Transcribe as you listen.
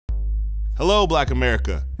Hello, Black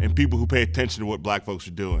America, and people who pay attention to what Black folks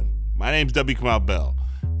are doing. My name's Kamau Bell.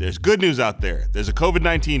 There's good news out there. There's a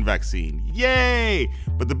COVID-19 vaccine. Yay!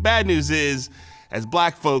 But the bad news is, as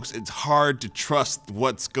Black folks, it's hard to trust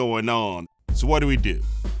what's going on. So what do?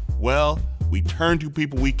 Well, we turn to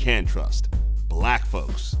people we can trust. Black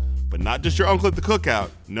folks. But not just your uncle at the cookout.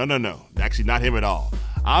 No. Actually, not him at all.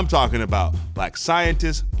 I'm talking about Black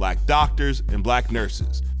scientists, Black doctors, and Black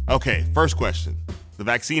nurses. Okay, first question. The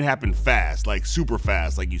vaccine happened fast, like super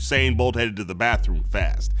fast, like Usain Bolt headed to the bathroom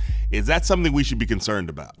fast. Is that something we should be concerned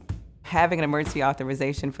about? Having an emergency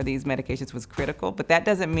authorization for these medications was critical, but that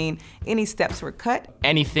doesn't mean any steps were cut.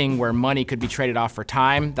 Anything where money could be traded off for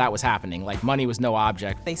time, that was happening. Like, money was no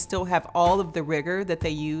object. They still have all of the rigor that they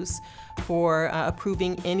use for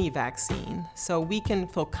approving any vaccine. So we can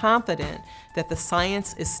feel confident that the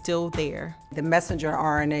science is still there. The messenger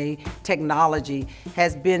RNA technology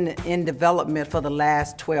has been in development for the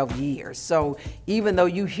last 12 years. So even though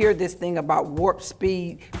you hear this thing about warp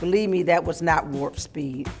speed, believe me, that was not warp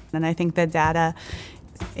speed. And I think the data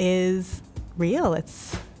is real. It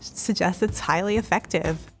suggests it's highly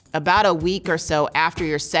effective. About a week or so after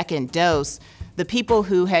your second dose, the people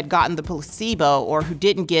who had gotten the placebo or who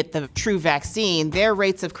didn't get the true vaccine, their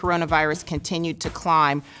rates of coronavirus continued to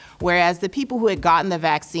climb, whereas the people who had gotten the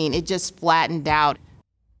vaccine, it just flattened out.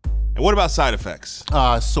 And what about side effects?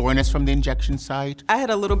 Soreness from the injection site. I had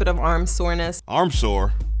a little bit of arm soreness. Arm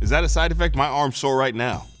sore? Is that a side effect? My arm's sore right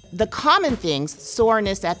now. The common things,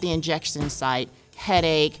 soreness at the injection site,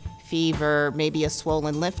 headache, fever, maybe a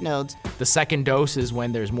swollen lymph nodes. The second dose is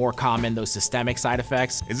when there's more common, those systemic side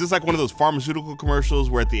effects. Is this like one of those pharmaceutical commercials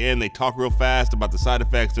where at the end they talk real fast about the side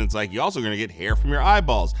effects and it's like, you're also gonna get hair from your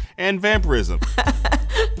eyeballs and vampirism?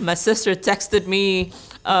 My sister texted me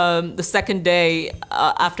the second day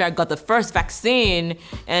after I got the first vaccine,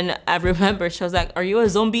 and I remember she was like, "Are you a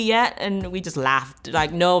zombie yet?" And we just laughed,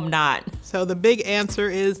 like, "No, I'm not." So the big answer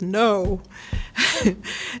is no.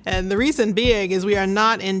 And the reason being is we are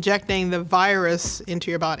not injecting the virus into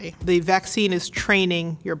your body. The vaccine is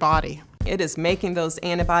training your body. It is making those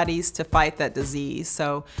antibodies to fight that disease.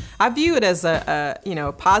 So I view it as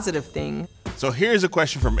a positive thing. So here's a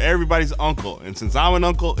question from everybody's uncle, and since I'm an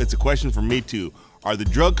uncle, it's a question from me too. Are the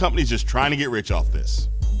drug companies just trying to get rich off this?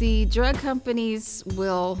 The drug companies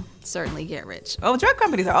will certainly get rich. Oh, drug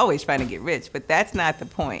companies are always trying to get rich, but that's not the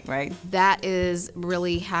point, right? That is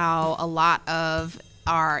really how a lot of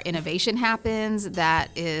our innovation happens.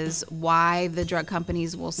 That is why the drug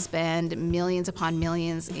companies will spend millions upon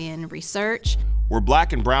millions in research. Were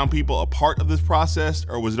Black and brown people a part of this process,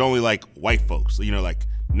 or was it only like white folks, like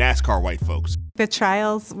NASCAR white folks? The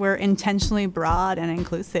trials were intentionally broad and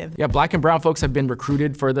inclusive. Yeah, Black and brown folks have been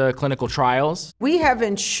recruited for the clinical trials. We have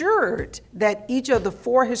ensured that each of the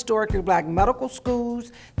 4 historically Black medical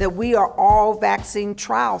schools, that we are all vaccine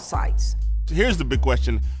trial sites. So here's the big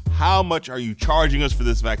question. How much are you charging us for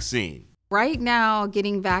this vaccine? Right now,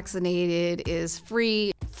 getting vaccinated is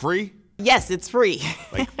free. Free? Yes, it's free.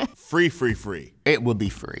 Like free. It will be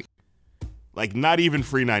free. Like not even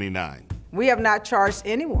free 99. We have not charged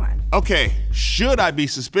anyone. Okay, should I be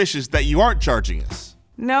suspicious that you aren't charging us?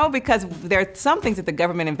 No, because there are some things that the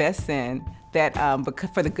government invests in that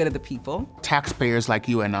for the good of the people. Taxpayers like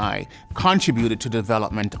you and I contributed to the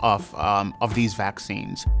development of these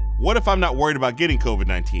vaccines. What if I'm not worried about getting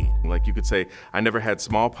COVID-19? Like you could say, I never had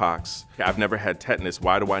smallpox, I've never had tetanus,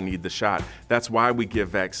 why do I need the shot? That's why we give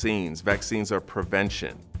vaccines. Vaccines are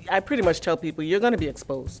prevention. I pretty much tell people you're going to be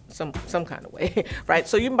exposed some kind of way, right?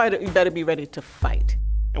 So you better be ready to fight.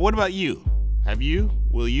 And what about you? Have you?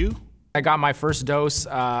 Will you? I got my first dose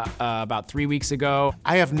about 3 weeks ago.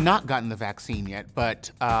 I have not gotten the vaccine yet, but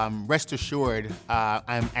rest assured,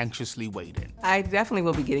 I'm anxiously waiting. I definitely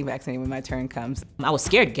will be getting vaccinated when my turn comes. I was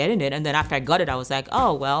scared getting it, and then after I got it, I was like,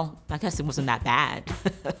 oh, well, I guess it wasn't that bad.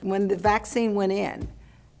 When the vaccine went in,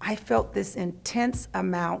 I felt this intense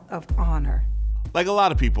amount of honor. Like a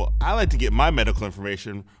lot of people, I like to get my medical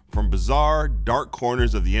information from bizarre, dark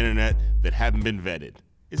corners of the internet that haven't been vetted.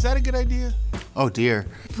 Is that a good idea? Oh dear.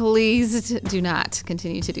 Please do not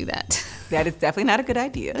continue to do that. That is definitely not a good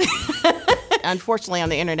idea. Unfortunately, on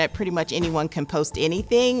the internet, pretty much anyone can post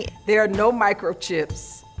anything. There are no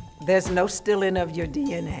microchips. There's no stealing of your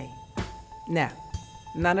DNA. No,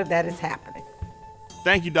 none of that is happening.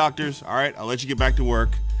 Thank you, doctors. All right, I'll let you get back to work.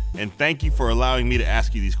 And thank you for allowing me to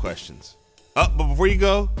ask you these questions. But before you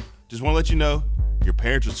go, just want to let you know, your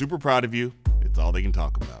parents are super proud of you. It's all they can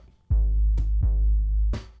talk about.